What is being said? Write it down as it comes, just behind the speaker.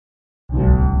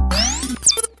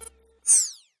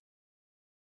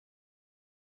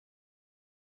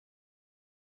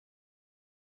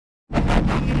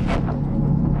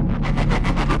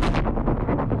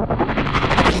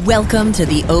Welcome to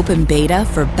the open beta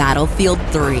for Battlefield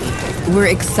 3. We're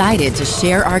excited to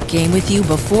share our game with you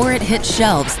before it hits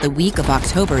shelves the week of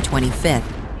October 25th.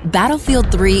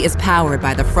 Battlefield 3 is powered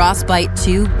by the Frostbite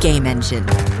 2 game engine,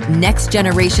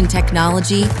 next-generation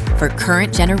technology for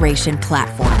current-generation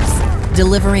platforms,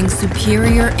 delivering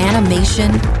superior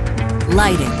animation,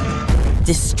 lighting,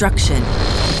 destruction,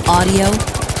 audio,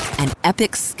 and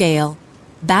epic scale.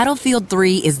 Battlefield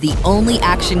 3 is the only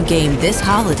action game this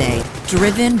holiday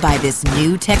driven by this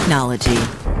new technology.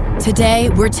 Today,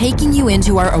 we're taking you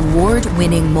into our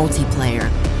award-winning multiplayer,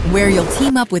 where you'll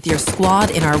team up with your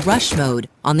squad in our Rush mode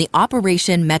on the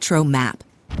Operation Metro map.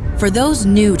 For those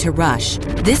new to Rush,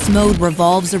 this mode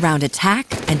revolves around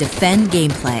attack and defend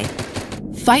gameplay.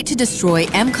 Fight to destroy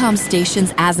MCOM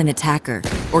stations as an attacker,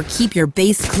 or keep your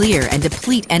base clear and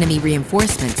deplete enemy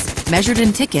reinforcements, measured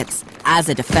in tickets, as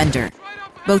a defender.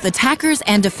 Both attackers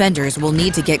and defenders will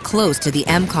need to get close to the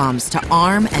MCOMs to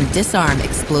arm and disarm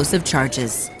explosive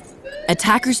charges.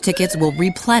 Attackers' tickets will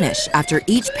replenish after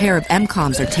each pair of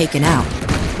MCOMs are taken out,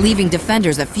 leaving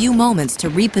defenders a few moments to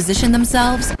reposition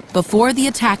themselves before the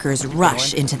attackers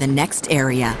rush into the next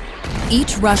area.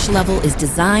 Each rush level is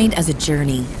designed as a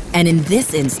journey, and in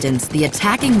this instance, the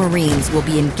attacking Marines will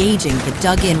be engaging the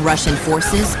dug-in Russian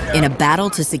forces in a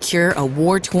battle to secure a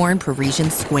war-torn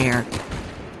Parisian square.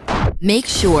 Make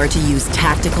sure to use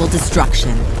tactical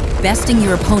destruction, besting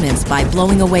your opponents by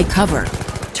blowing away cover,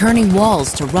 turning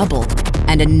walls to rubble,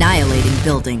 and annihilating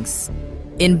buildings.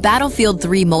 In Battlefield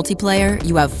 3 multiplayer,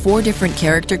 you have 4 different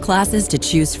character classes to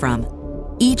choose from.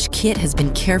 Each kit has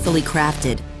been carefully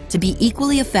crafted to be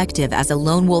equally effective as a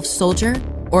lone wolf soldier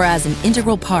or as an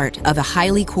integral part of a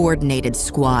highly coordinated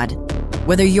squad.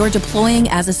 Whether you're deploying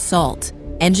as assault,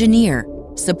 engineer,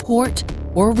 support,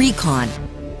 or recon,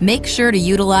 make sure to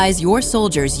utilize your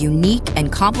soldiers' unique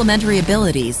and complementary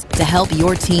abilities to help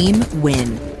your team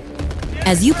win.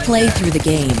 As you play through the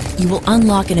game, you will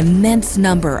unlock an immense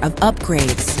number of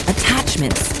upgrades,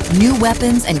 attachments, new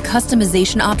weapons, and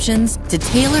customization options to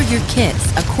tailor your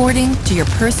kits according to your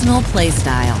personal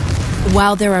playstyle.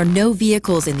 While there are no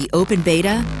vehicles in the open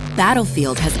beta,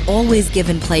 Battlefield has always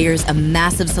given players a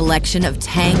massive selection of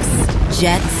tanks,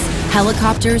 jets,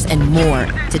 helicopters, and more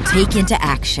to take into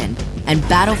action, and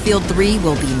Battlefield 3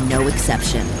 will be no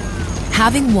exception.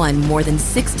 Having won more than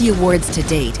 60 awards to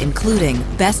date, including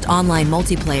Best Online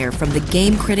Multiplayer from the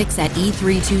Game Critics at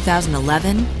E3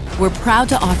 2011, we're proud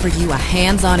to offer you a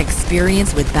hands-on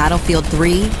experience with Battlefield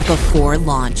 3 before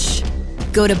launch.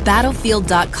 Go to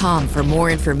Battlefield.com for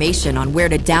more information on where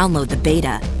to download the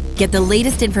beta. Get the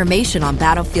latest information on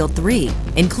Battlefield 3,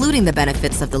 including the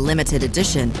benefits of the limited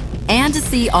edition, and to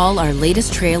see all our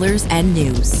latest trailers and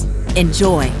news.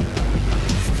 Enjoy!